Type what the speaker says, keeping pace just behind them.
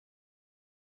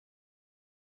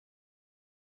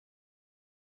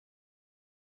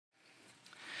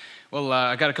Well,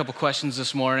 I got a couple questions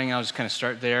this morning. I'll just kind of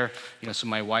start there. So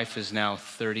my wife is now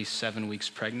 37 weeks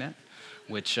pregnant,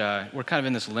 which we're kind of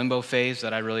in this limbo phase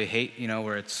that I really hate,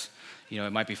 where it's,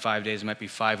 it might be 5 days, it might be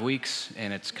 5 weeks,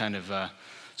 and it's kind of,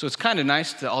 so it's kind of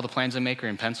nice that all the plans I make are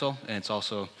in pencil, and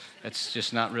it's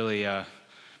just not really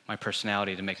my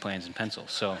personality to make plans in pencil.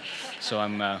 So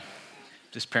I'm,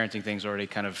 this parenting thing's already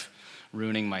kind of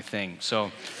ruining my thing.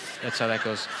 So that's how that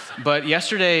goes. But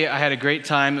yesterday I had a great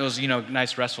time. It was,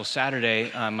 nice restful Saturday.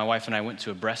 My wife and I went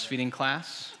to a breastfeeding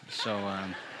class. So,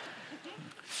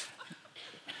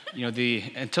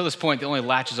 until this point, the only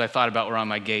latches I thought about were on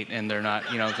my gate, and they're not,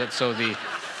 if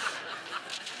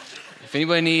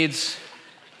anybody needs,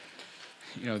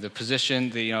 the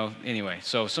position, anyway.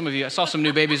 So some of you, I saw some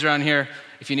new babies around here.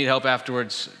 If you need help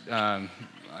afterwards,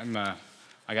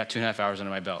 I got 2.5 hours under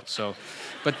my belt. So,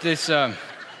 but this,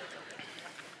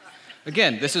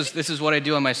 again, this is what I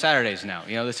do on my Saturdays now.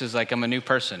 This is like I'm a new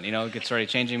person. It gets already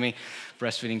changing me,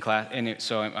 breastfeeding class, and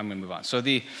so I'm going to move on.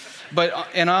 But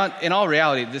in all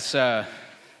reality, this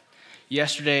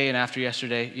yesterday and after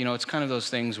yesterday, it's kind of those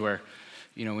things where,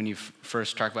 when you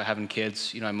first talk about having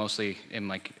kids, I mostly am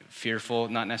like fearful,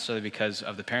 not necessarily because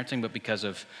of the parenting, but because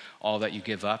of all that you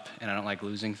give up, and I don't like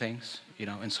losing things,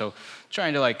 and so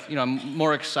trying to I'm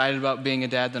more excited about being a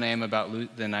dad than I am about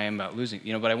losing,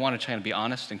 but I want to try to be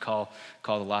honest and call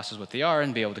the losses what they are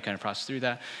and be able to kind of process through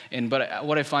that. But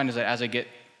what I find is that as I get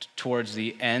towards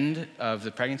the end of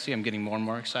the pregnancy, I'm getting more and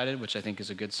more excited, which I think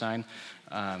is a good sign.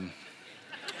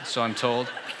 So I'm told.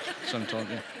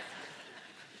 Yeah.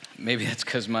 Maybe that's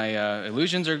because my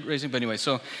illusions are raising, but anyway.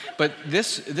 But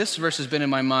this verse has been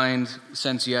in my mind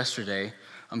since yesterday.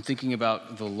 I'm thinking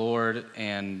about the Lord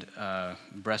and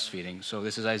breastfeeding. So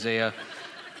this is Isaiah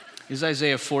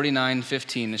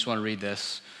 49:15. I just want to read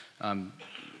this.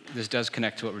 This does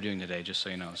connect to what we're doing today, just so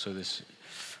you know. So this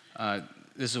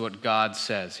is what God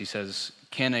says. He says,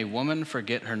 "Can a woman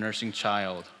forget her nursing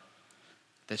child,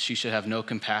 that she should have no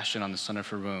compassion on the son of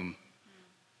her womb?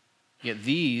 Yet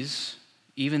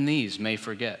even these may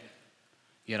forget,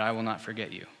 yet I will not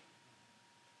forget you."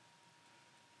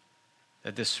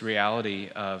 That this reality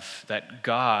of that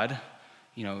God,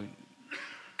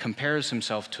 compares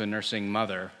himself to a nursing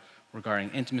mother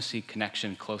regarding intimacy,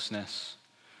 connection, closeness,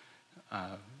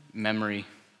 memory.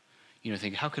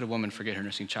 Think, how could a woman forget her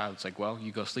nursing child? It's like, well,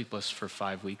 you go sleepless for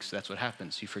 5 weeks. That's what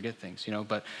happens. You forget things,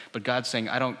 But God's saying,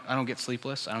 I don't get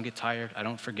sleepless. I don't get tired. I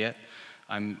don't forget.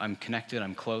 I'm connected.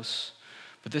 I'm close.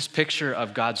 But this picture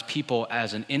of God's people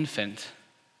as an infant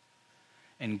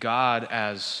and God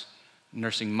as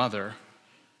nursing mother,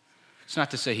 it's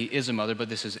not to say he is a mother, but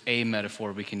this is a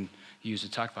metaphor we can use to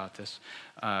talk about this,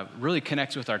 really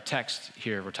connects with our text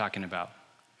here we're talking about.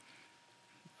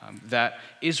 That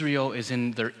Israel is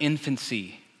in their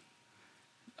infancy.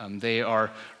 They are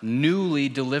newly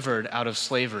delivered out of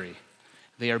slavery.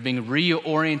 They are being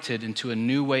reoriented into a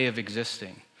new way of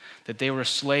existing. That they were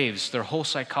slaves. Their whole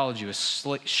psychology was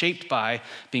shaped by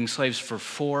being slaves for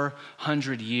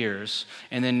 400 years.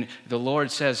 And then the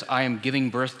Lord says, I am giving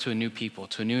birth to a new people,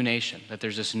 to a new nation, that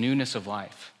there's this newness of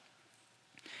life.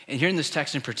 And here in this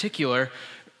text in particular,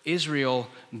 Israel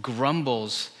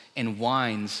grumbles and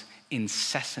whines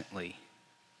incessantly.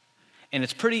 And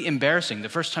it's pretty embarrassing the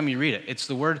first time you read it.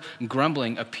 The word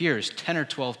grumbling appears 10 or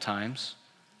 12 times.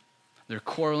 They're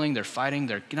quarreling, they're fighting,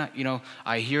 they're not,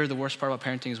 I hear the worst part about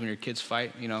parenting is when your kids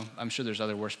fight, I'm sure there's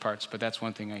other worse parts, but that's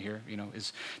one thing I hear,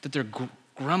 is that they're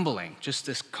grumbling, just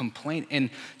this complaint, and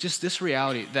just this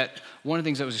reality that one of the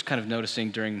things I was just kind of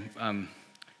noticing during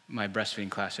my breastfeeding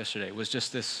class yesterday was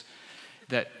just this,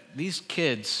 that these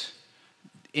kids,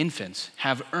 infants,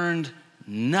 have earned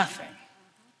nothing.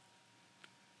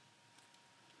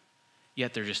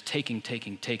 Yet they're just taking,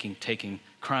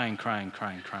 crying.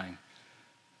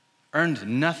 Earned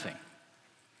nothing.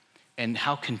 And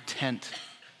how content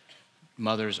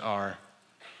mothers are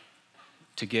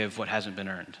to give what hasn't been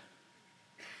earned.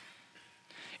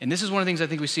 And this is one of the things I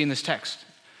think we see in this text,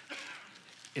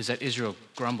 is that Israel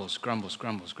grumbles.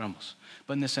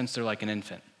 But in this sense, they're like an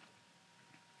infant.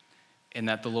 And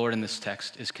that the Lord in this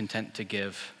text is content to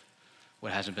give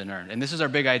what hasn't been earned. And this is our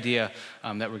big idea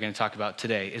that we're going to talk about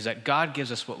today, is that God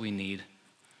gives us what we need,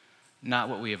 not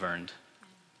what we have earned.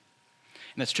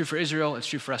 And that's true for Israel, it's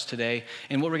true for us today.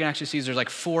 And what we're going to actually see is there's like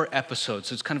 4 episodes.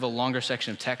 So it's kind of a longer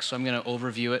section of text. So I'm going to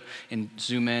overview it and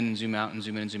zoom in and zoom out and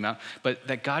zoom in and zoom out. But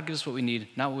that God gives us what we need,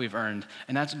 not what we've earned.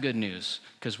 And that's good news,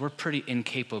 because we're pretty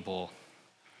incapable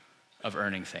of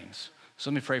earning things. So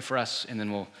let me pray for us, and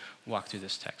then we'll walk through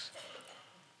this text.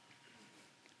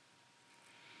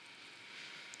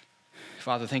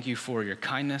 Father, thank you for your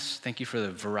kindness. Thank you for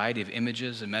the variety of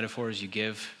images and metaphors you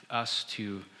give us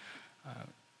to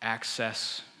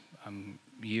access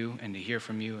you and to hear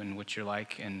from you and what you're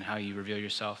like and how you reveal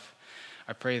yourself.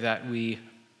 I pray that we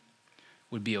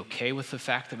would be okay with the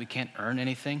fact that we can't earn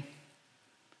anything,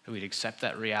 that we'd accept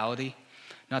that reality.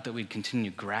 Not that we'd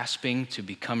continue grasping to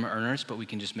become earners, but we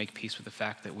can just make peace with the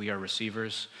fact that we are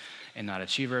receivers and not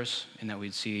achievers, and that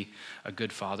we'd see a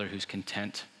good father who's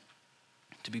content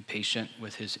to be patient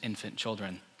with his infant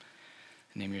children. In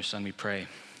the name of your son we pray.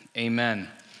 Amen.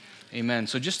 Amen.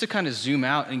 So just to kind of zoom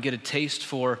out and get a taste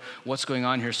for what's going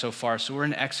on here so far. So we're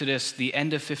in Exodus, the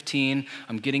end of 15.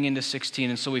 I'm getting into 16.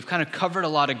 And so we've kind of covered a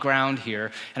lot of ground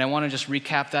here. And I want to just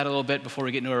recap that a little bit before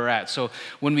we get into where we're at. So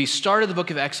when we started the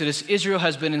book of Exodus, Israel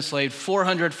has been enslaved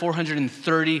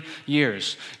 430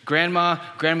 years.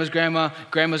 Grandma's grandma,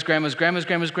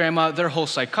 their whole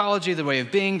psychology, their way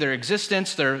of being, their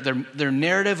existence, their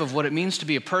narrative of what it means to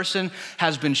be a person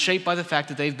has been shaped by the fact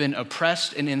that they've been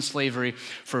oppressed and in slavery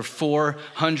for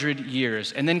 400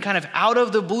 years. And then kind of out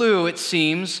of the blue, it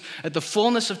seems, at the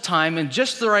fullness of time, in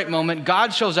just the right moment,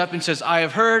 God shows up and says, I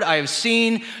have heard, I have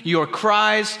seen your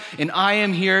cries, and I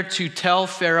am here to tell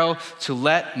Pharaoh to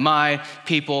let my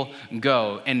people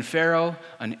go. And Pharaoh,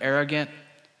 an arrogant,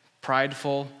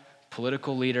 prideful,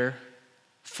 political leader,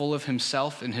 full of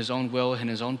himself and his own will and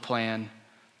his own plan,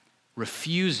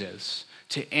 refuses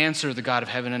to answer the God of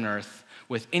heaven and earth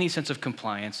with any sense of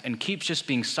compliance and keeps just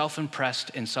being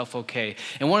self-impressed and self-okay.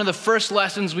 And one of the first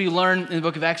lessons we learn in the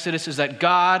book of Exodus is that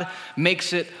God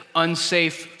makes it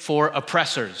unsafe for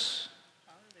oppressors.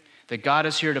 That God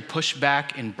is here to push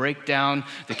back and break down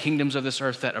the kingdoms of this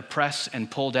earth that oppress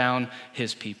and pull down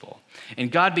his people.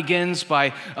 And God begins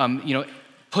by,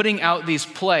 putting out these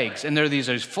plagues. And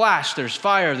there's flash, there's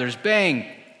fire, there's bang.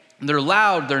 They're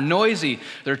loud, they're noisy,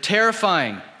 they're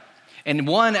terrifying. And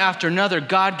one after another,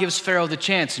 God gives Pharaoh the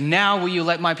chance. Now will you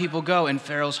let my people go? And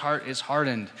Pharaoh's heart is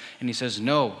hardened. And he says,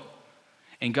 no.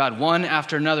 And God, one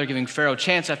after another, giving Pharaoh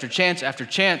chance after chance after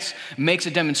chance, makes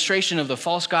a demonstration of the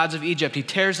false gods of Egypt. He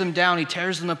tears them down, he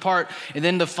tears them apart. And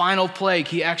then the final plague,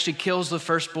 he actually kills the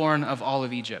firstborn of all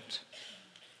of Egypt.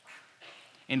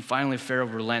 And finally, Pharaoh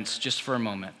relents just for a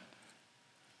moment.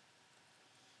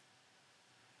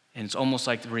 And it's almost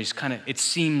like where it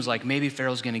seems like maybe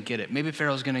Pharaoh's going to get it. Maybe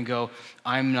Pharaoh's going to go,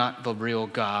 I'm not the real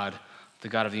God. The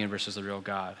God of the universe is the real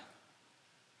God.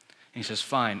 And he says,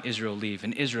 fine, Israel, leave.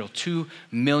 And Israel, 2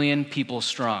 million people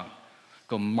strong,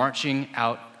 go marching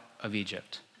out of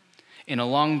Egypt. And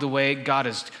along the way, God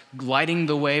is lighting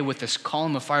the way with this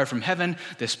column of fire from heaven,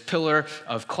 this pillar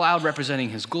of cloud representing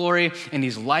his glory, and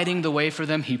he's lighting the way for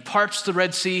them. He parts the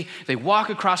Red Sea. They walk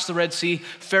across the Red Sea.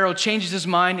 Pharaoh changes his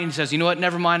mind, and he says, you know what,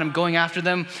 never mind, I'm going after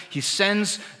them. He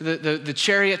sends the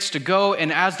chariots to go,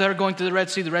 and as they're going through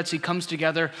the Red Sea comes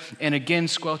together and again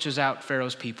squelches out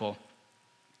Pharaoh's people.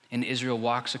 And Israel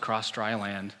walks across dry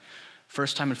land.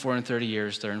 First time in 430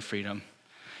 years, they're in freedom.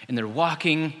 And they're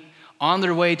walking on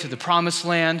their way to the promised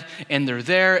land, and they're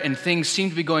there, and things seem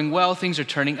to be going well. Things are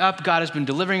turning up. God has been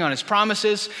delivering on his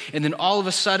promises, and then all of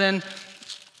a sudden,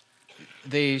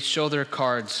 they show their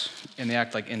cards, and they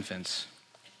act like infants.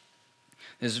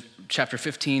 This is chapter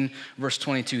 15, verse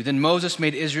 22. Then Moses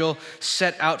made Israel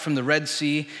set out from the Red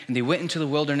Sea, and they went into the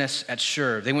wilderness at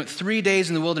Shur. They went 3 days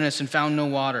in the wilderness and found no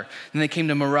water. Then they came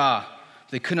to Marah.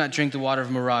 They could not drink the water of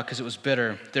Marah because it was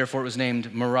bitter. Therefore it was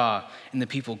named Marah. And the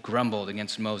people grumbled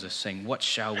against Moses, saying, what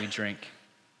shall we drink?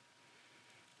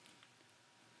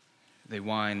 They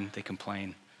whine, they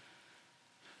complain.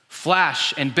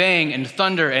 Flash and bang and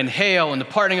thunder and hail and the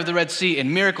parting of the Red Sea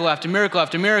and miracle after miracle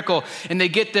after miracle. And they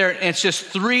get there and it's just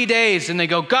 3 days and they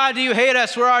go, God, do you hate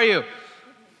us? Where are you?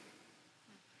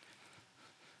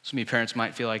 Some of you parents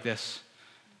might feel like this.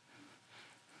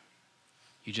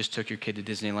 You just took your kid to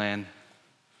Disneyland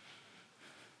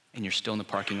and you're still in the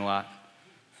parking lot.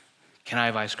 Can I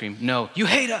have ice cream? No, you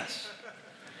hate us.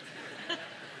 You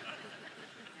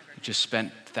just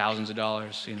spent thousands of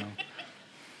dollars,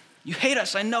 You hate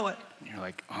us, I know it. And you're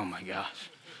like, oh my gosh.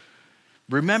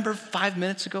 Remember 5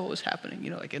 minutes ago what was happening?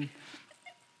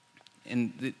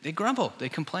 And they grumble, they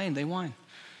complain, they whine.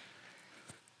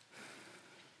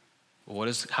 Well,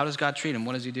 how does God treat them?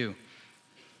 What does he do?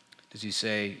 Does he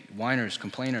say, whiners,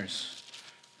 complainers,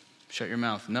 shut your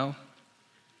mouth? No.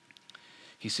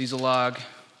 He sees a log,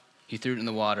 he threw it in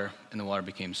the water, and the water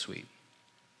became sweet.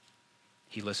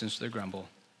 He listens to their grumble,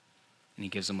 and he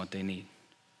gives them what they need.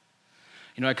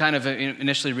 I kind of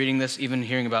initially reading this, even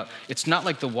hearing about, it's not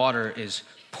like the water is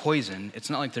poison.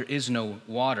 It's not like there is no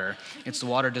water. It's the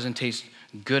water doesn't taste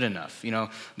good enough.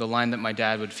 The line that my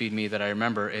dad would feed me that I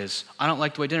remember is, I don't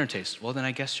like the way dinner tastes. Well, then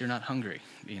I guess you're not hungry,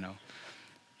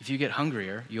 If you get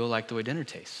hungrier, you'll like the way dinner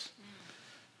tastes.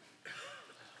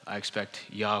 I expect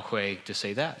Yahweh to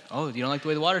say that. Oh, you don't like the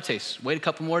way the water tastes? Wait a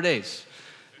couple more days.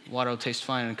 Water will taste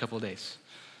fine in a couple of days.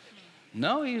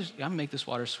 No, I'm going to make this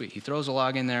water sweet. He throws a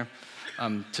log in there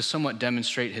to somewhat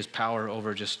demonstrate his power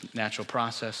over just natural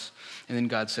process. And then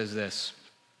God says this: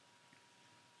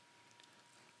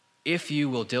 if you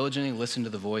will diligently listen to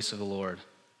the voice of the Lord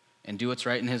and do what's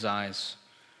right in his eyes,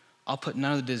 I'll put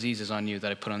none of the diseases on you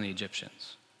that I put on the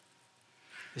Egyptians.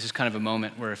 This is kind of a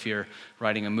moment where if you're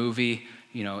writing a movie,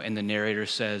 and the narrator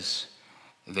says,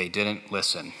 they didn't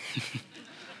listen.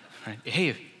 Right?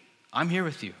 Hey, I'm here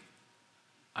with you.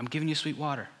 I'm giving you sweet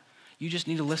water. You just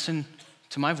need to listen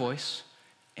to my voice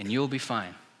and you'll be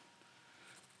fine.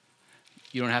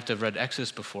 You don't have to have read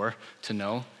Exodus before to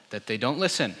know that they don't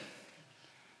listen,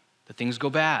 that things go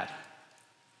bad.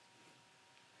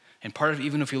 And part of,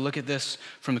 even if you look at this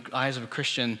from the eyes of a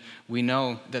Christian, we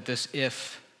know that this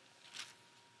if,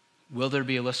 will there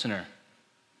be a listener?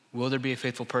 Will there be a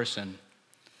faithful person?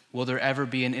 Will there ever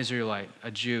be an Israelite,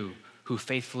 a Jew, who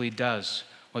faithfully does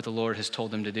what the Lord has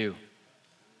told them to do?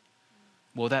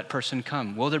 Will that person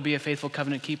come? Will there be a faithful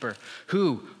covenant keeper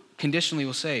who conditionally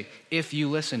will say, if you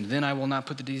listen, then I will not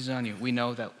put the disease on you? We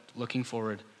know that looking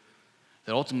forward,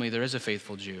 that ultimately there is a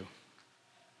faithful Jew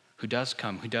who does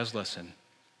come, who does listen,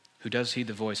 who does heed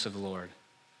the voice of the Lord,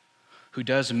 who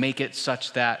does make it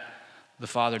such that the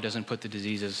Father doesn't put the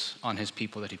diseases on his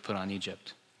people that he put on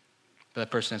Egypt. But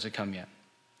that person hasn't come yet.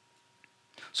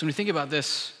 So when we think about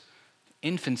this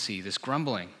infancy, this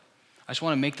grumbling, I just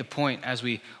want to make the point as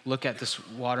we look at this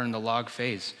water in the log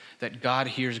phase that God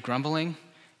hears grumbling,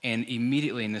 and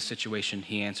immediately in this situation,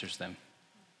 he answers them.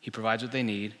 He provides what they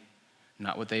need,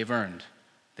 not what they've earned.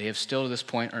 They have still to this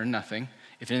point earned nothing.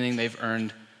 If anything, they've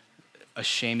earned a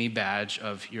shamey badge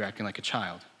of you're acting like a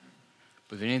child.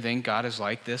 But if anything, God is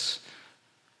like this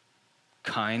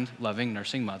kind, loving,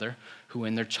 nursing mother who,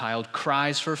 when their child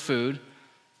cries for food,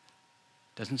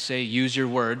 doesn't say, use your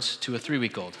words to a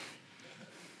 3-week-old.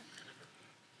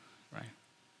 Right?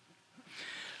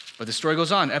 But the story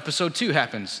goes on. Episode 2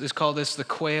 happens. Let's call this the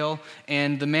quail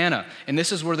and the manna. And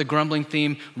this is where the grumbling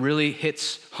theme really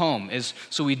hits home.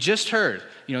 So we just heard,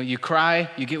 you cry,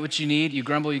 you get what you need. You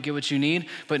grumble, you get what you need.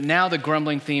 But now the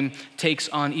grumbling theme takes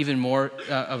on even more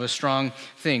of a strong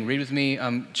thing. Read with me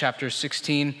chapter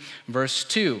 16, verse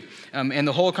 2. And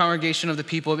the whole congregation of the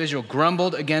people of Israel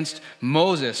grumbled against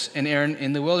Moses and Aaron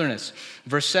in the wilderness.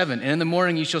 Verse 7, and in the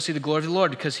morning you shall see the glory of the Lord,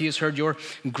 because he has heard your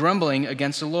grumbling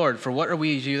against the Lord. For what are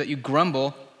we to you that you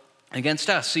grumble against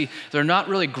us? See, they're not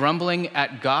really grumbling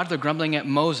at God, they're grumbling at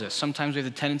Moses. Sometimes we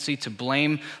have the tendency to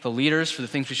blame the leaders for the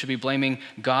things we should be blaming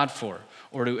God for,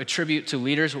 or to attribute to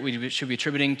leaders what we should be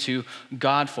attributing to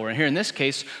God for. And here in this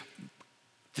case,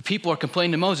 the people are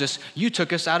complaining to Moses, you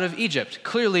took us out of Egypt.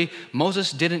 Clearly,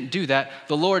 Moses didn't do that.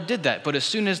 The Lord did that. But as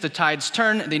soon as the tides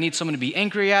turn, they need someone to be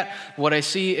angry at. What I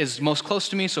see is most close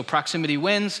to me, so proximity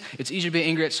wins. It's easier to be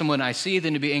angry at someone I see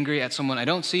than to be angry at someone I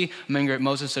don't see. I'm angry at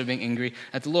Moses instead of being angry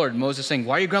at the Lord. Moses saying,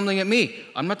 why are you grumbling at me?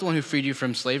 I'm not the one who freed you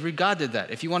from slavery. God did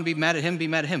that. If you want to be mad at him, be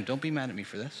mad at him. Don't be mad at me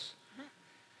for this.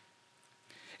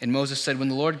 And Moses said, when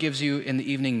the Lord gives you in the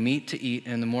evening meat to eat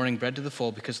and in the morning bread to the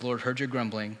full, because the Lord heard your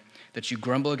grumbling, that you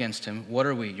grumble against him, what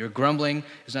are we? Your grumbling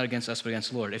is not against us, but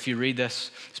against the Lord. If you read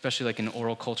this, especially like in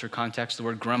oral culture context, the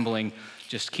word grumbling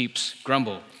just keeps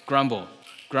grumble, grumble,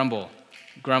 grumble,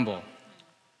 grumble.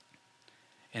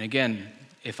 And again,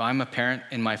 if I'm a parent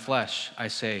in my flesh, I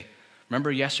say,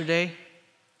 remember yesterday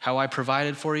how I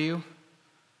provided for you?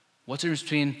 What's the difference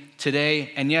between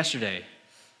today and yesterday?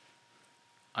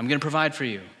 I'm going to provide for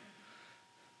you.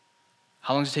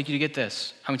 How long does it take you to get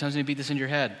this? How many times do you beat this into your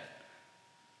head?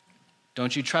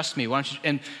 Don't you trust me? Why don't you?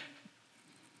 And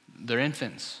they're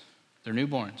infants. They're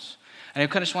newborns. And I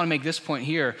kind of just want to make this point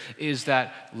here is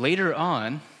that later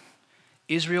on,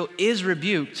 Israel is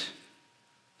rebuked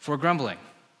for grumbling.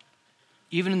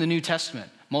 Even in the New Testament,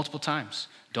 multiple times.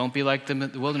 Don't be like them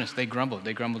in the wilderness. They grumbled,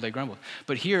 they grumbled, they grumbled.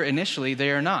 But here, initially,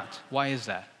 they are not. Why is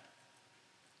that?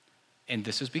 And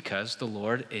this is because the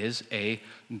Lord is a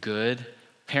good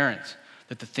parent.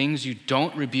 That the things you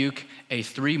don't rebuke a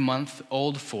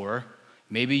 3-month-old for,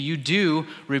 maybe you do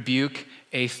rebuke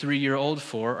a 3-year-old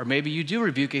for, or maybe you do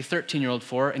rebuke a 13-year-old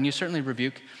for, and you certainly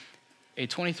rebuke a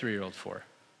 23-year-old for.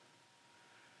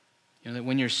 That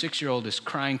when your 6-year-old is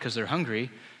crying because they're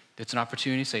hungry, it's an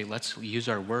opportunity to say, let's use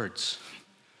our words.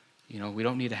 We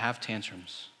don't need to have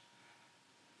tantrums.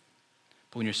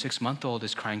 But when your 6-month-old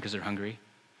is crying because they're hungry,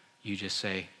 you just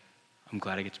say, I'm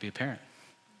glad I get to be a parent.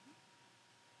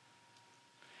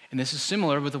 And this is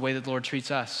similar with the way that the Lord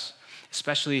treats us,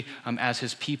 especially as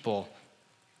his people.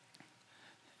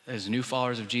 as new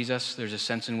followers of Jesus, there's a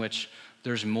sense in which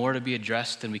there's more to be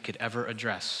addressed than we could ever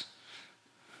address.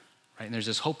 Right? And there's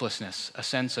this hopelessness, a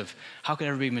sense of how could I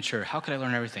ever be mature? How could I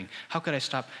learn everything? How could I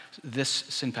stop this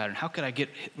sin pattern? How could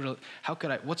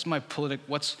I what's my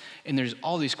and there's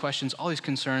all these questions, all these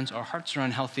concerns. Our hearts are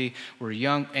unhealthy. We're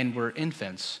young and we're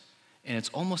infants. And it's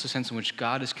almost a sense in which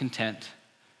God is content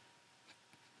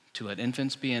to let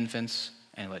infants be infants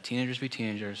and let teenagers be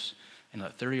teenagers and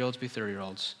let 30-year-olds be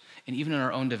 30-year-olds. And even in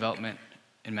our own development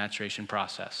and maturation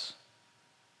process,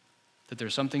 that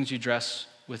there's some things you address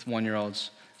with 1-year-olds,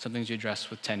 some things you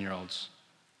address with 10-year-olds.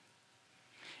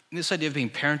 And this idea of being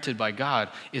parented by God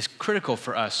is critical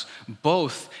for us,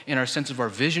 both in our sense of our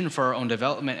vision for our own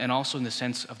development and also in the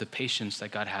sense of the patience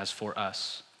that God has for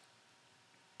us.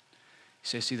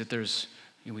 So you see that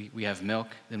we have milk,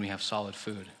 then we have solid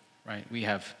food, right? We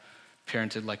have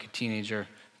parented like a teenager,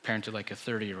 parented like a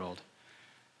 30-year-old.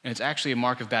 And it's actually a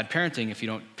mark of bad parenting if you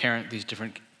don't parent these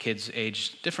different kids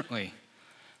aged differently.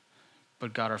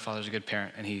 But God our Father is a good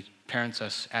parent, and he parents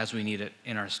us as we need it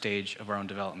in our stage of our own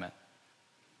development.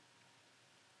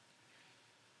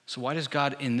 So why does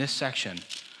God in this section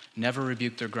never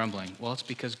rebuke their grumbling? Well, it's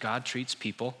because God treats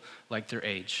people like their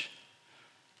age.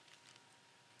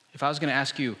 If I was going to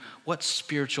ask you, what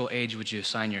spiritual age would you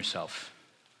assign yourself?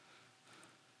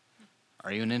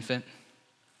 Are you an infant?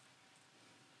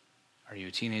 Are you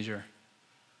a teenager?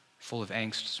 Full of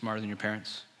angst, smarter than your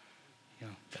parents?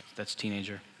 That's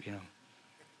teenager,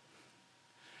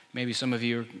 Maybe some of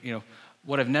you,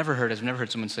 what I've never heard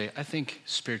someone say, I think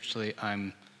spiritually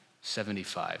I'm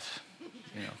 75,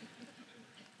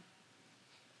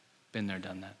 Been there,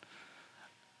 done that.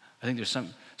 I think there's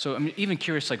so I'm even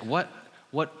curious, like what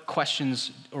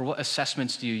questions or what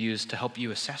assessments do you use to help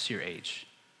you assess your age?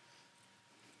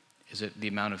 Is it the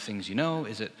amount of things you know?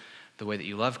 Is it the way that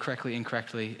you love correctly,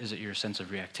 incorrectly? Is it your sense of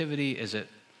reactivity? Is it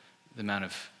the amount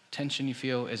of tension you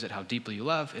feel? Is it how deeply you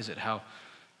love? Is it how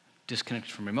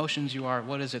disconnected from emotions you are?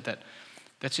 What is it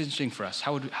that's interesting for us?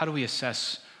 How do we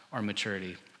assess our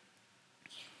maturity?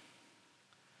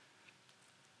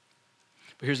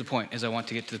 But here's the point, is I want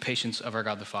to get to the patience of our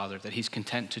God the Father, that he's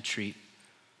content to treat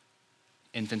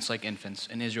infants like infants,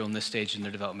 and Israel in this stage in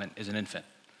their development is an infant.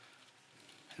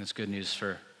 And that's good news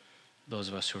for those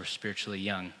of us who are spiritually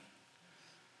young.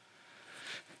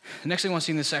 The next thing I want to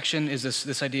see in this section is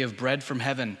this idea of bread from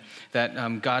heaven,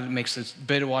 that God makes this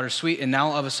bitter water sweet, and now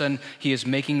all of a sudden he is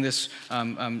making this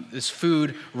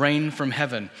food rain from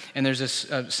heaven. And there's this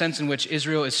sense in which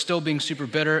Israel is still being super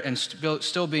bitter and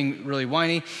still being really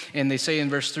whiny. And they say in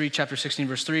verse 3, chapter 16,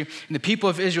 verse 3, and the people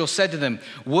of Israel said to them,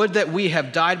 would that we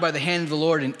have died by the hand of the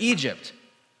Lord in Egypt,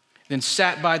 then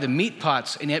sat by the meat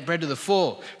pots and ate bread to the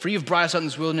full. For you've brought us out in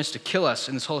this wilderness to kill us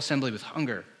and this whole assembly with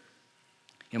hunger.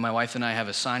 My wife and I have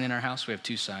a sign in our house. We have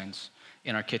 2 signs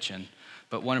in our kitchen,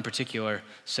 but one in particular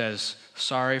says,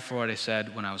 sorry for what I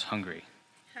said when I was hungry.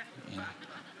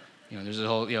 There's a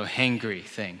whole, hangry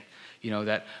thing.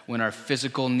 That when our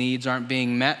physical needs aren't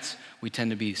being met, we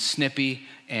tend to be snippy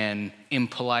and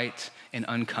impolite and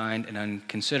unkind and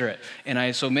inconsiderate.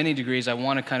 And so many degrees, I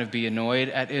want to kind of be annoyed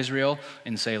at Israel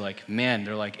and say like, man,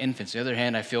 they're like infants. On the other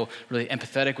hand, I feel really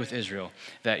empathetic with Israel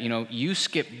that, you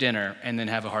skip dinner and then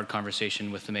have a hard conversation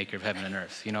with the maker of heaven and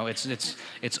earth.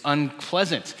 It's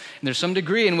unpleasant. And there's some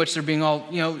degree in which they're being all,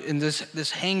 and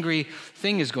this hangry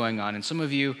thing is going on. And some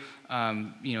of you,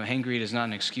 hangry is not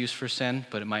an excuse for sin,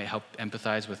 but it might help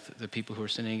empathize with the people who are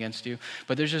sinning against you.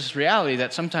 But there's this reality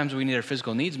that sometimes we need our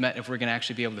physical needs met if we're going to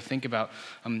actually be able to think about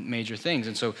major things.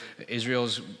 And so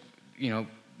Israel's,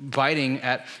 biting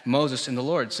at Moses and the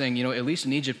Lord, saying, at least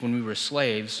in Egypt when we were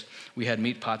slaves, we had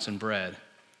meat pots and bread.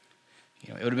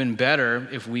 It would have been better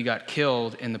if we got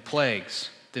killed in the plagues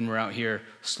than we're out here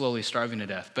slowly starving to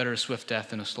death. Better a swift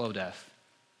death than a slow death.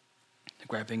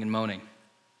 Griping and moaning.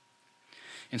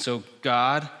 And so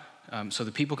so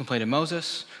the people complain to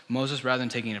Moses. Moses, rather than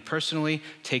taking it personally,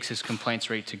 takes his complaints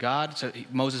right to God. So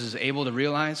Moses is able to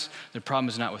realize the problem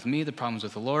is not with me, the problem is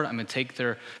with the Lord. I'm going to take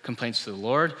their complaints to the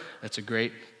Lord. That's a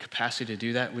great capacity to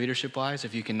do that leadership-wise,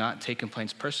 if you cannot take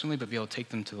complaints personally, but be able to take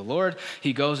them to the Lord.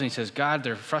 He goes and he says, God,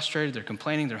 they're frustrated, they're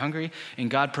complaining, they're hungry, and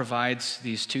God provides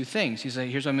these 2 things. He said,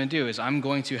 here's what I'm going to do, is I'm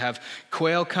going to have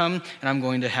quail come, and I'm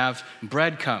going to have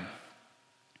bread come.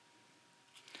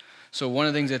 So one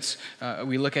of the things that's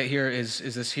we look at here is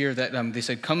this here that they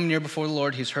said, come near before the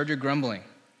Lord, he's heard your grumbling.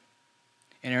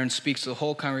 And Aaron speaks to the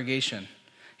whole congregation.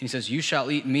 He says, you shall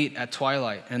eat meat at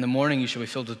twilight, and in the morning you shall be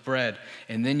filled with bread,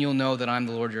 and then you'll know that I'm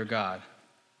the Lord your God.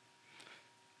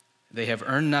 They have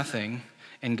earned nothing,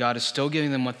 and God is still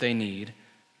giving them what they need,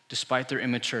 despite their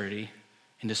immaturity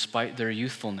and despite their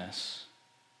youthfulness.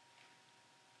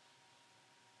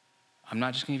 I'm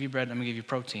not just going to give you bread, I'm going to give you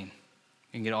protein.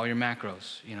 You can get all your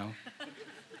macros,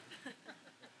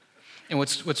 And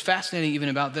what's fascinating even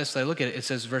about this, I look at it, it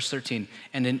says, verse 13,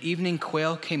 and an evening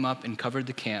quail came up and covered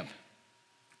the camp.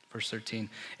 Verse 13,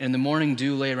 and in the morning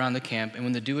dew lay around the camp, and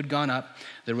when the dew had gone up,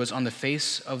 there was on the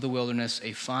face of the wilderness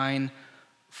a fine,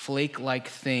 flake-like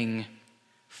thing,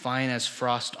 fine as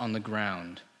frost on the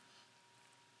ground.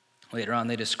 Later on,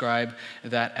 they describe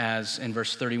that as, in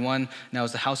verse 31, now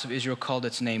as the house of Israel called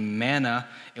its name manna,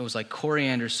 it was like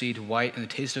coriander seed, white, and the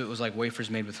taste of it was like wafers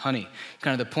made with honey.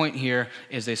 Kind of the point here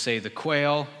is they say the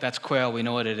quail, that's quail, we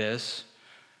know what it is.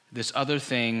 This other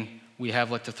thing, we have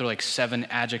to throw 7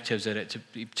 adjectives at it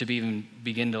to even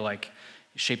begin to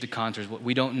shape the contours.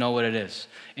 We don't know what it is.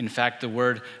 In fact, the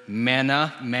word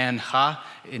manna, manha,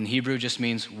 in Hebrew just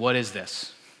means, what is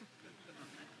this?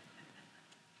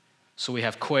 So we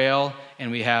have quail and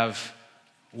we have,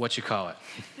 what you call it?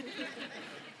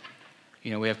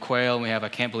 We have quail and we have, I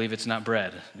can't believe it's not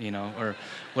bread, or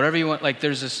whatever you want.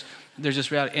 There's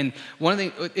this reality. And one of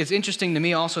the, it's interesting to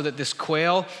me also that this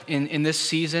quail in this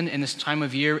season, in this time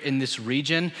of year, in this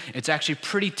region, it's actually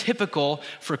pretty typical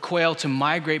for quail to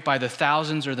migrate by the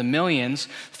thousands or the millions,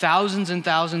 thousands and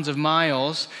thousands of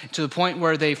miles to the point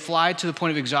where they fly to the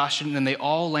point of exhaustion and then they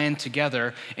all land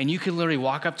together. And you can literally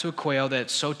walk up to a quail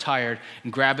that's so tired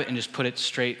and grab it and just put it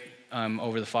straight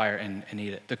over the fire and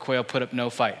eat it. The quail put up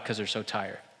no fight because they're so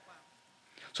tired.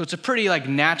 So it's a pretty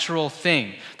natural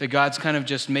thing that God's kind of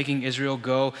just making Israel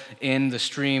go in the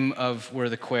stream of where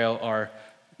the quail are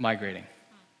migrating.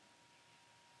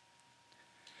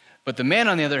 But the man,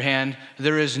 on the other hand,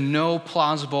 there is no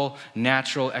plausible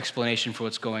natural explanation for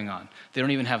what's going on. They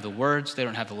don't even have the words. They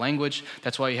don't have the language.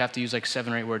 That's why you have to use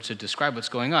 7 or 8 words to describe what's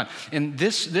going on. And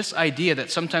this idea that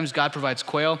sometimes God provides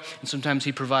quail and sometimes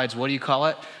he provides, what do you call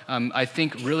it? I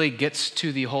think really gets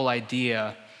to the whole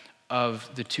idea of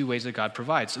the 2 ways that God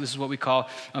provides. So this is what we call,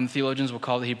 theologians will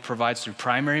call that he provides through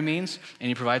primary means and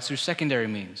he provides through secondary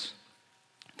means.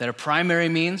 That a primary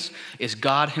means is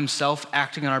God himself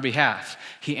acting on our behalf.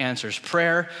 He answers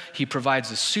prayer. He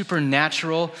provides a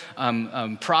supernatural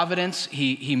providence.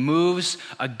 He moves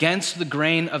against the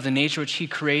grain of the nature which he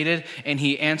created, and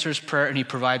he answers prayer and he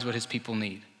provides what his people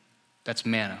need. That's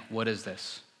manna. What is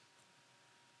this?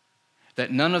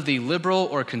 That none of the liberal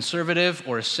or conservative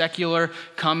or secular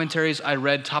commentaries I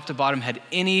read top to bottom had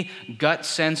any gut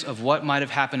sense of what might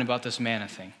have happened about this manna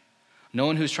thing. No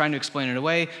one who's trying to explain it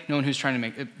away, no one who's trying to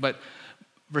make it, but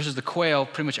versus the quail,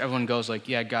 pretty much everyone goes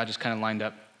yeah, God just kind of lined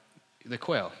up the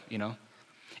quail,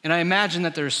 And I imagine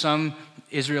that there's some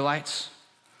Israelites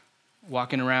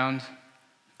walking around,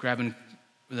 grabbing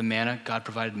the manna. God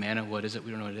provided manna. What is it?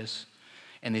 We don't know what it is.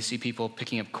 And they see people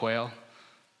picking up quail,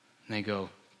 and they go,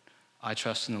 I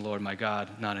trust in the Lord my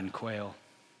God, not in quail.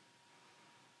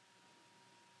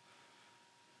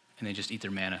 And they just eat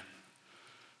their manna.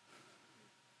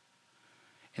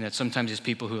 And that sometimes there's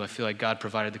people who I feel like God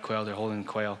provided the quail, they're holding the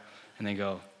quail, and they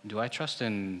go, do I trust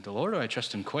in the Lord or do I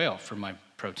trust in quail for my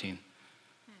protein?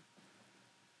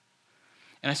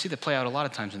 And I see that play out a lot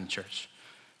of times in the church.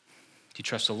 Do you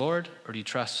trust the Lord or do you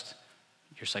trust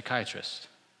your psychiatrist?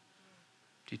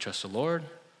 Do you trust the Lord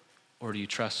or do you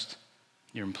trust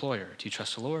your employer? Do you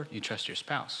trust the Lord? Do you trust your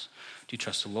spouse? Do you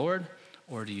trust the Lord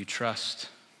or do you trust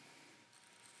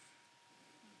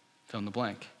fill in the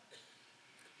blank?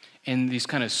 And these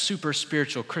kind of super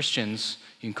spiritual Christians,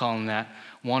 you can call them that,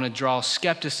 want to draw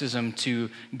skepticism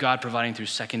to God providing through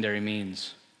secondary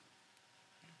means.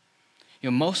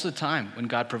 Most of the time when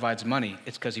God provides money,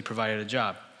 it's because he provided a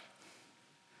job.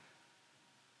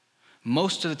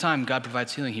 Most of the time God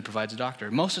provides healing, he provides a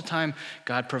doctor. Most of the time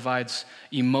God provides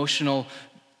emotional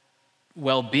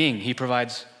well-being, he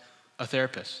provides a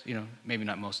therapist. Maybe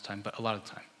not most of the time, but a lot of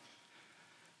the time.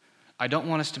 I don't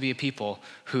want us to be a people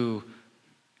who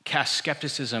cast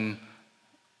skepticism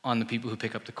on the people who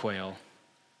pick up the quail.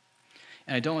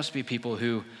 And I don't want us to be people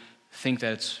who think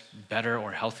that it's better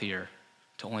or healthier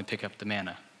to only pick up the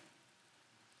manna.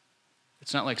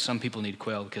 It's not like some people need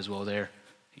quail because, they're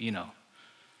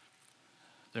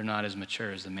not as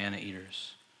mature as the manna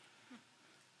eaters.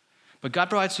 But God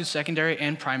provides through secondary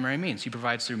and primary means. He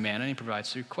provides through manna and he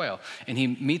provides through quail. And he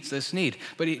meets this need.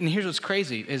 And here's what's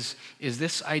crazy is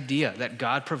this idea that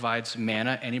God provides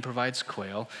manna and he provides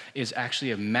quail is actually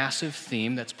a massive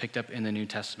theme that's picked up in the New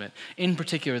Testament. In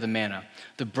particular, the manna,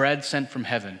 the bread sent from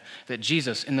heaven, that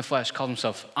Jesus in the flesh called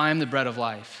himself, I am the bread of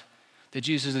life. That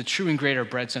Jesus is the true and greater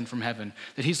bread sent from heaven,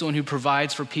 that he's the one who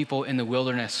provides for people in the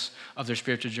wilderness of their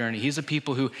spiritual journey. He's the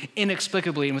people who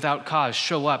inexplicably and without cause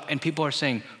show up and people are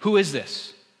saying, who is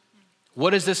this?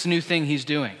 What is this new thing he's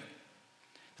doing?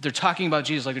 They're talking about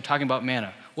Jesus like they're talking about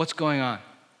manna. What's going on?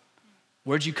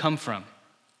 Where'd you come from?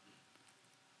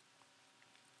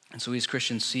 And so we as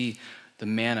Christians see the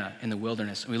manna in the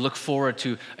wilderness, and we look forward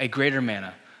to a greater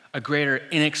manna, a greater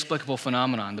inexplicable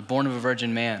phenomenon, the born of a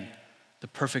virgin man, the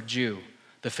perfect Jew,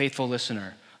 the faithful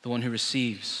listener, the one who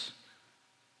receives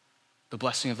the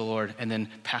blessing of the Lord and then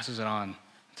passes it on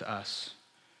to us.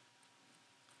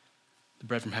 The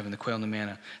bread from heaven, the quail and the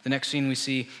manna. The next scene we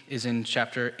see is in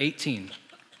chapter 18,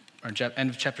 or end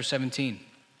of chapter 17.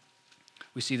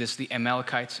 We see this, the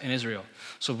Amalekites in Israel.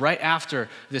 So right after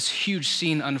this huge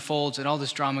scene unfolds and all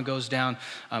this drama goes down,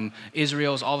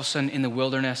 Israel is all of a sudden in the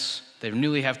wilderness. They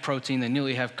newly have protein, they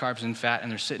newly have carbs and fat, and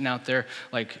they're sitting out there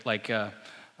like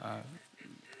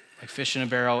fish in a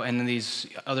barrel, and then these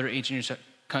other ancient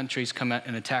countries come out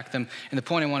and attack them. And the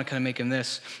point I want to kind of make in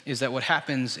this is that what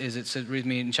happens is, it says, read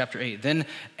me in chapter 8, then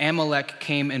Amalek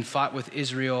came and fought with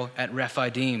Israel at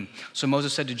Rephidim. So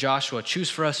Moses said to Joshua, choose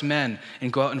for us men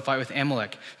and go out and fight with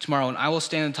Amalek tomorrow, and I will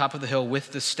stand on top of the hill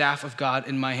with the staff of God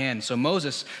in my hand. So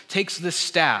Moses takes this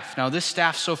staff. Now this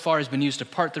staff so far has been used to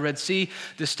part the Red Sea.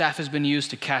 This staff has been used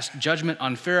to cast judgment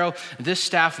on Pharaoh. This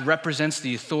staff represents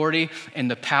the authority and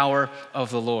the power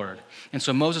of the Lord. And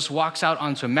so Moses walks out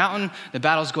onto a mountain, the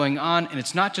battle's going on, and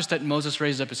it's not just that Moses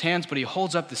raises up his hands, but he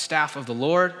holds up the staff of the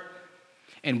Lord.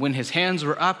 And when his hands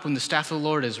were up, when the staff of the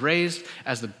Lord is raised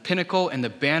as the pinnacle and the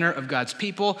banner of God's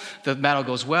people, the battle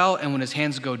goes well, and when his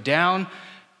hands go down,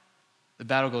 the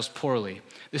battle goes poorly.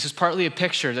 This is partly a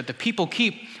picture that the people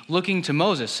keep looking to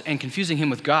Moses and confusing him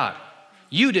with God.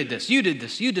 You did this, you did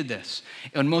this, you did this.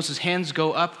 And when Moses' hands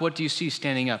go up, what do you see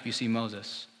standing up? You see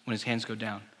Moses. When his hands go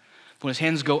down. When his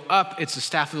hands go up, it's the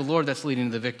staff of the Lord that's leading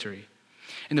to the victory.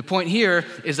 And the point here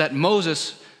is that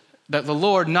the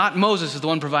Lord, not Moses, is the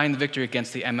one providing the victory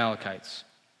against the Amalekites.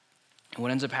 And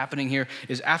what ends up happening here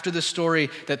is after this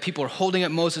story that people are holding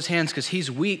up Moses' hands because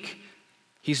he's weak.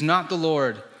 He's not the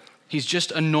Lord. He's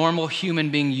just a normal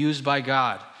human being used by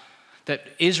God. That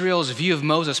Israel's view of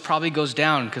Moses probably goes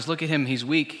down because look at him, he's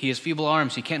weak. He has feeble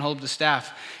arms. He can't hold up the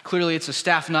staff. Clearly it's the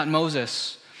staff, not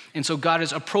Moses. And so God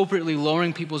is appropriately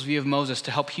lowering people's view of Moses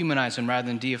to help humanize him rather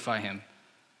than deify him.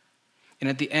 And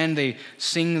at the end, they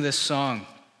sing this song,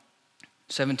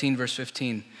 17 verse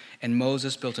 15. And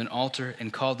Moses built an altar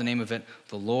and called the name of it,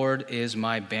 "The Lord is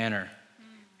my banner,"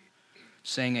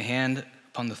 saying, a hand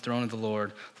upon the throne of the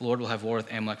Lord will have war with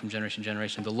Amalek from generation to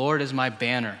generation. The Lord is my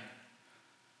banner.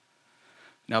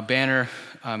 Now, banner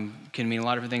can mean a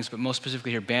lot of different things, but most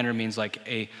specifically here, banner means like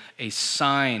a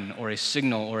sign or a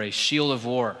signal or a shield of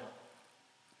war.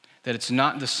 That it's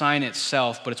not the sign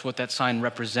itself, but it's what that sign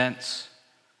represents.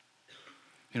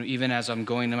 You know, even as I'm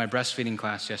going to my breastfeeding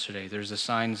class yesterday, there's the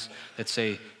signs that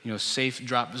say, safe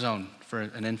drop zone for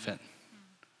an infant.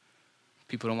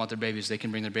 People don't want their babies, they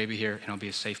can bring their baby here and it'll be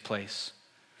a safe place.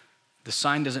 The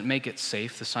sign doesn't make it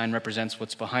safe, the sign represents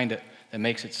what's behind it that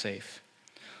makes it safe.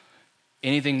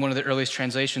 One of the earliest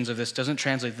translations of this doesn't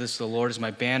translate this, the Lord is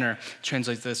my banner,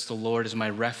 translate this, the Lord is my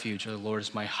refuge, or the Lord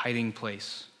is my hiding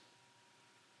place.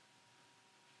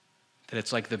 That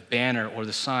it's like the banner or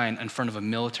the sign in front of a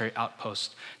military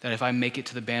outpost, that if I make it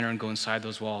to the banner and go inside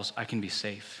those walls, I can be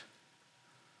safe.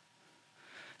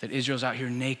 That Israel's out here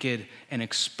naked and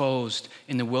exposed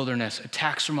in the wilderness,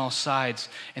 attacks from all sides,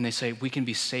 and they say, we can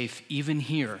be safe even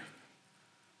here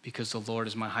because the Lord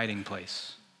is my hiding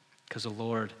place, because the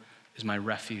Lord is my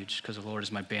refuge, because the Lord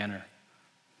is my banner.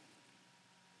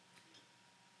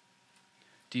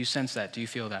 Do you sense that? Do you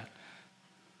feel that?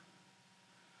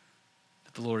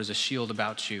 That the Lord is a shield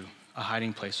about you, a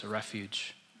hiding place, a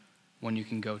refuge, one you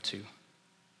can go to.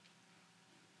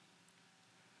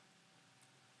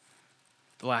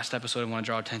 The last episode I want to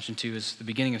draw attention to is the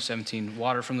beginning of 17,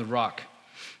 water from the rock.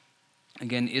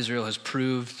 Again, Israel has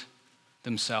proved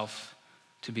themselves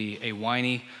to be a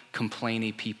whiny,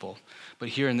 complainy people. But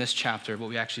here in this chapter, what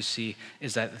we actually see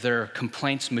is that their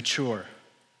complaints mature.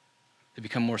 They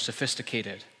become more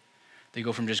sophisticated. They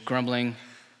go from just grumbling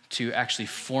to actually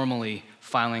formally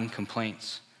filing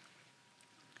complaints.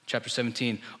 Chapter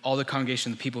 17, all the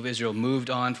congregation of the people of Israel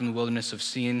moved on from the wilderness of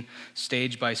Sin,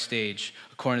 stage by stage,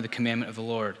 according to the commandment of the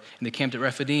Lord. And they camped at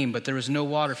Rephidim, but there was no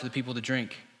water for the people to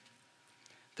drink.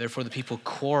 Therefore the people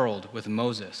quarreled with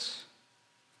Moses.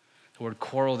 The word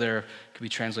quarrel there could be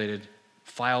translated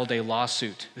filed a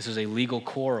lawsuit. This is a legal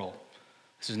quarrel.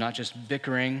 This is not just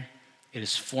bickering, it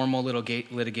is formal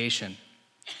litigation.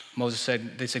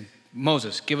 They said,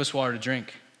 Moses, give us water to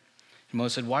drink. And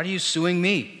Moses said, why are you suing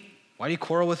me? Why do you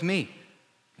quarrel with me?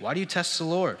 Why do you test the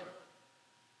Lord?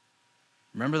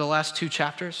 Remember the last 2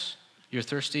 chapters? You're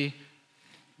thirsty,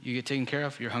 you get taken care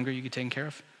of. You're hungry, you get taken care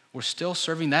of. We're still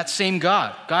serving that same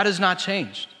God. God has not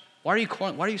changed. Why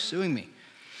are you suing me?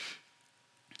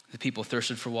 people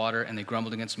thirsted for water and they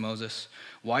grumbled against Moses.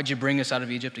 Why'd you bring us out of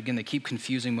Egypt? Again, they keep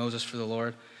confusing Moses for the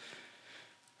Lord.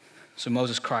 So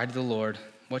Moses cried to the Lord,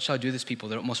 what shall I do to this people?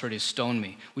 They're almost ready to stone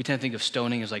me. We tend to think of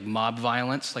stoning as like mob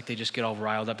violence, like they just get all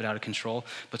riled up and out of control.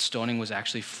 But stoning was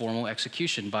actually formal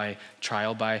execution by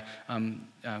trial, by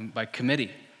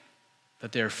committee.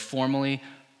 That they're formally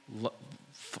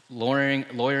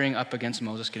lawyering up against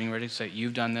Moses, getting ready to say,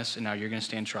 you've done this and now you're going to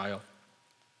stand trial.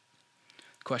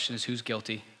 The question is, who's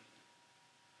guilty?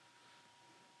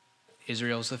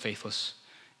 Israel is the faithless.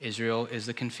 Israel is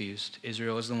the confused.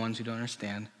 Israel is the ones who don't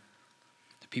understand.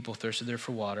 The people thirsted there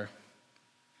for water.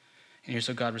 And here's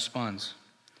how God responds.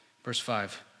 Verse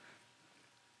 5.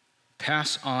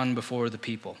 Pass on before the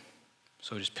people.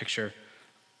 So just picture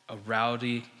a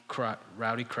rowdy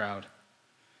crowd.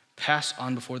 Pass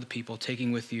on before the people,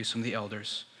 taking with you some of the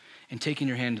elders, and take in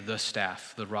your hand the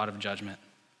staff, the rod of judgment.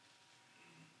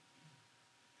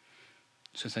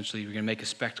 So essentially, you're going to make a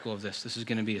spectacle of this. This is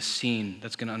going to be a scene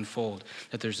that's going to unfold,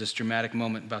 that there's this dramatic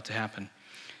moment about to happen.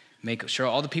 Make sure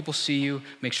all the people see you.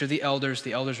 Make sure the elders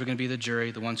are going to be the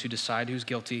jury, the ones who decide who's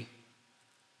guilty.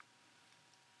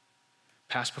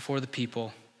 Pass before the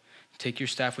people. Take your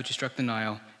staff which you struck the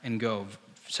Nile and go.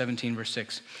 17 verse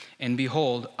 6. And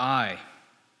behold, I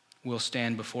will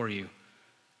stand before you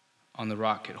on the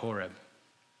rock at Horeb.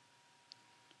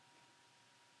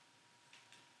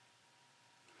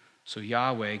 So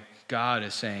Yahweh, God,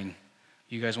 is saying,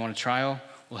 you guys want a trial?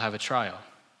 We'll have a trial.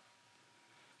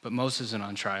 But Moses isn't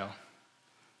on trial.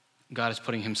 God is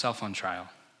putting himself on trial.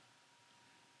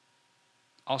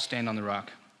 I'll stand on the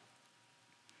rock.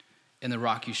 In the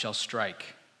rock you shall strike.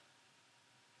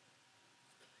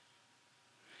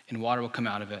 And water will come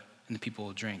out of it, and the people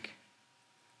will drink.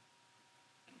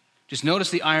 Just notice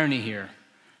the irony here,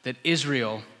 that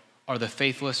Israel are the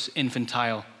faithless,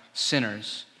 infantile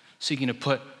sinners seeking to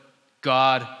put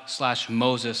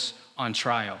God/Moses on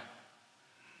trial.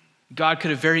 God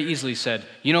could have very easily said,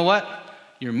 you know what?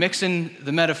 You're mixing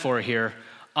the metaphor here.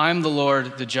 I'm the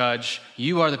Lord, the judge.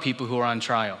 You are the people who are on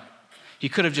trial. He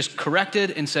could have just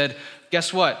corrected and said,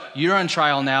 guess what? You're on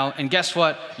trial now, and guess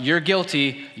what? You're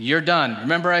guilty. You're done.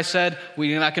 Remember I said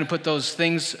we're not going to put those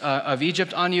things of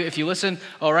Egypt on you if you listen?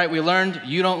 All right, we learned.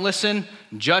 You don't listen.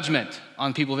 Judgment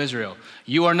on people of Israel.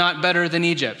 You are not better than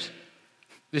Egypt.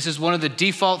 This is one of the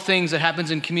default things that happens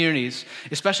in communities,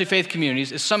 especially faith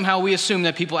communities, is somehow we assume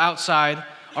that people outside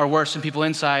are worse and people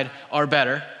inside are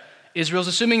better. Israel's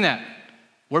assuming that.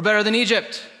 We're better than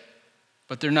Egypt,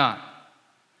 but they're not.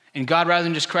 And God, rather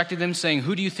than just correcting them, saying,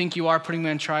 who do you think you are putting me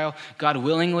on trial? God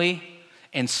willingly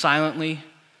and silently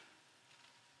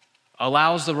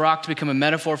allows the rock to become a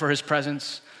metaphor for his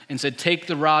presence and said, take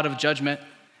the rod of judgment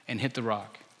and hit the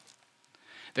rock.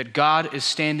 That God is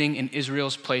standing in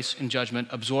Israel's place in judgment,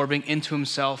 absorbing into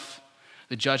himself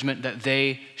the judgment that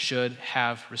they should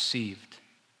have received.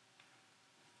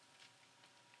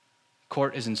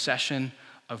 Court is in session,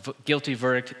 a guilty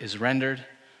verdict is rendered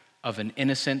of an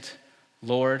innocent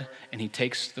Lord, and he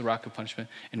takes the rock of punishment,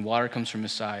 and water comes from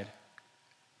his side.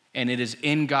 And it is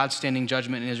in God's standing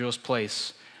judgment in Israel's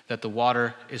place that the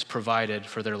water is provided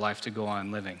for their life to go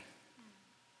on living.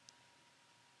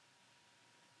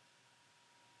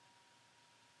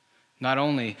 Not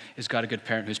only is God a good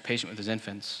parent who's patient with his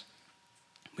infants,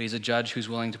 but he's a judge who's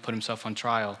willing to put himself on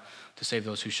trial to save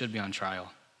those who should be on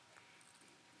trial.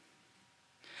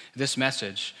 This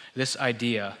message, this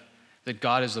idea that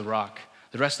God is the rock,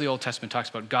 the rest of the Old Testament talks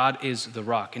about God is the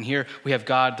rock. And here we have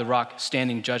God, the rock,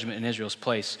 standing judgment in Israel's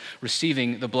place,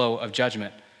 receiving the blow of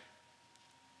judgment.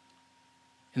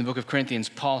 In the book of Corinthians,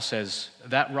 Paul says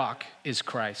that rock is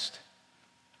Christ.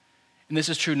 And this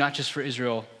is true not just for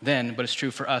Israel then, but it's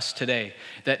true for us today,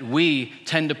 that we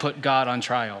tend to put God on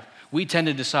trial. We tend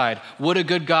to decide, would a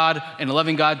good God and a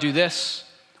loving God do this?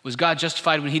 Was God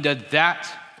justified when he did that?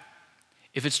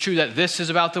 If it's true that this is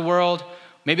about the world,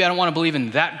 maybe I don't want to believe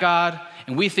in that God.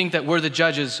 And we think that we're the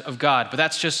judges of God, but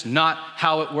that's just not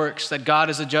how it works, that God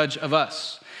is the judge of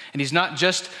us. And he's not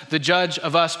just the judge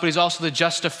of us, but he's also the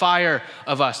justifier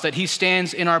of us, that he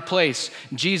stands in our place.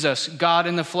 Jesus, God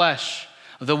in the flesh,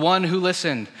 the one who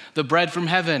listened, the bread from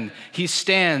heaven, he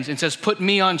stands and says, put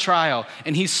me on trial.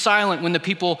 And he's silent when the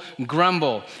people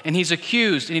grumble. And he's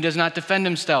accused and he does not defend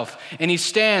himself. And he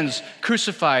stands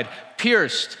crucified,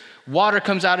 pierced. Water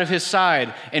comes out of his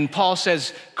side. And Paul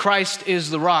says, Christ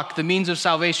is the rock, the means of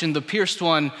salvation, the pierced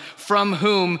one from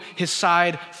whom his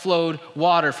side flowed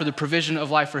water for the provision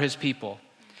of life for his people.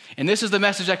 And this is the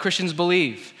message that Christians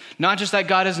believe. Not just that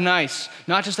God is nice,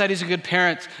 not just that he's a good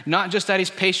parent, not just that he's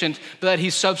patient, but that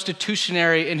he's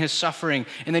substitutionary in his suffering,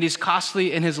 and that he's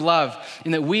costly in his love,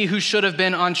 and that we who should have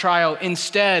been on trial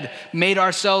instead made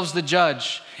ourselves the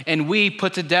judge, and we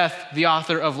put to death the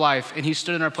author of life, and he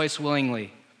stood in our place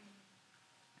willingly.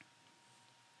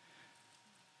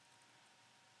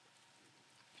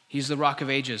 He's the rock of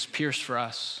ages, pierced for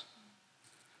us,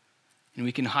 and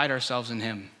we can hide ourselves in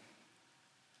him.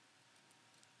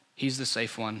 He's the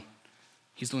safe one.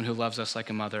 He's the one who loves us like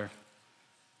a mother.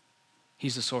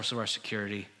 He's the source of our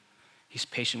security. He's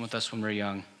patient with us when we're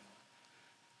young,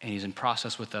 and he's in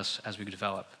process with us as we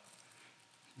develop.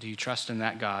 Do you trust in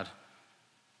that God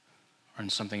or in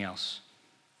something else?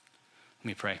 Let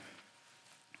me pray.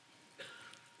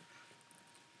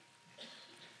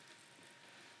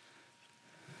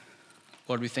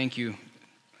 Lord, we thank you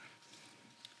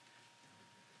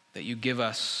that you give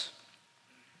us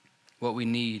what we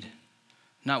need,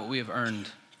 not what we have earned.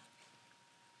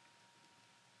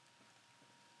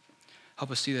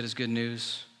 Help us see that as good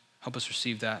news. Help us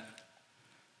receive that.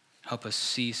 Help us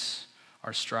cease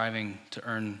our striving to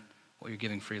earn what you're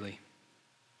giving freely.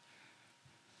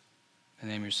 In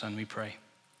the name of your Son, we pray.